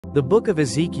The Book of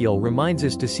Ezekiel reminds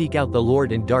us to seek out the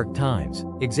Lord in dark times,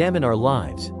 examine our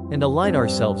lives, and align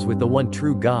ourselves with the one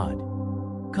true God.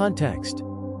 Context: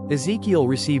 Ezekiel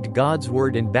received God's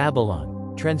word in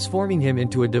Babylon, transforming him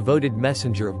into a devoted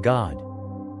messenger of God.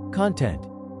 Content: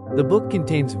 the book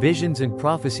contains visions and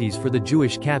prophecies for the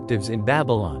Jewish captives in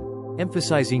Babylon,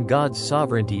 emphasizing God's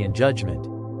sovereignty and judgment.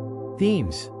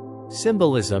 Themes: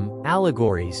 symbolism,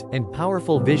 allegories, and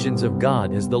powerful visions of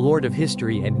God as the Lord of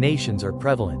history and nations are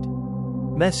prevalent.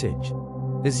 Message: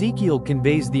 Ezekiel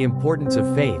conveys the importance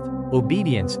of faith,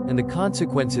 obedience, and the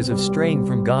consequences of straying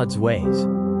from God's ways.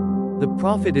 The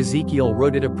prophet Ezekiel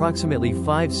wrote at approximately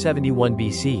 571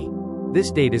 BC.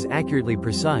 This date is accurately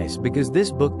precise because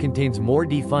this book contains more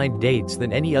defined dates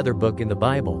than any other book in the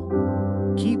Bible.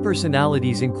 Key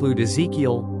personalities include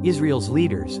Ezekiel, Israel's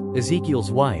leaders,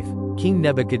 Ezekiel's wife, King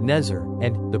Nebuchadnezzar,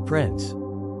 and the prince.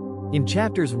 In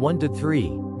chapters 1 to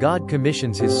 3, God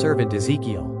commissions his servant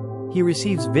Ezekiel. He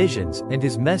receives visions, and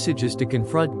his message is to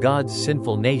confront God's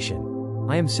sinful nation.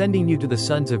 I am sending you to the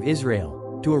sons of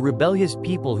Israel, to a rebellious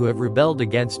people who have rebelled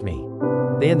against me.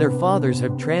 They and their fathers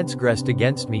have transgressed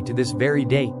against me to this very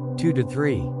day. 2 to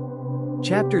 3.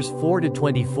 Chapters 4 to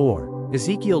 24,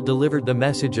 Ezekiel delivered the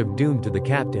message of doom to the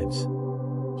captives.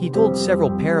 He told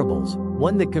several parables,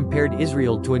 one that compared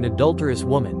Israel to an adulterous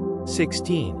woman,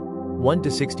 16, 1 to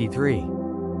 63.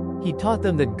 He taught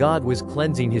them that God was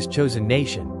cleansing his chosen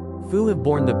nation. "Who have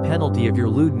borne the penalty of your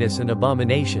lewdness and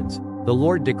abominations," the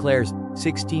Lord declares,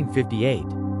 16:58.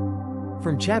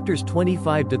 From chapters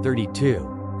 25 to 32,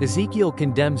 Ezekiel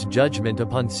condemns judgment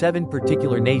upon 7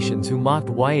 particular nations who mocked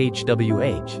Yahweh,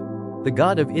 the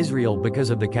God of Israel, because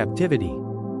of the captivity.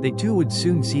 They too would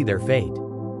soon see their fate.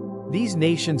 These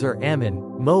nations are Ammon,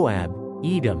 Moab,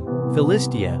 Edom,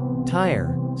 Philistia,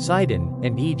 Tyre, Sidon,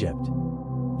 and Egypt.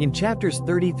 In chapters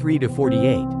 33 to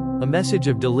 48, a message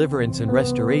of deliverance and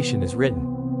restoration is written.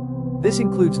 This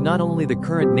includes not only the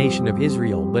current nation of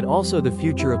Israel but also the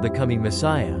future of the coming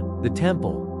Messiah, the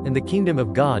temple, and the kingdom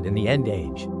of God in the end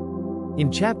age.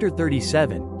 In chapter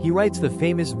 37, he writes the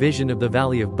famous vision of the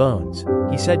Valley of Bones.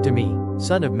 He said to me,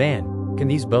 "Son of man, can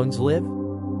these bones live?"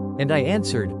 And I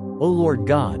answered, "O Lord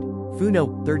God."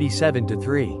 Funo 37 to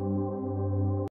 3.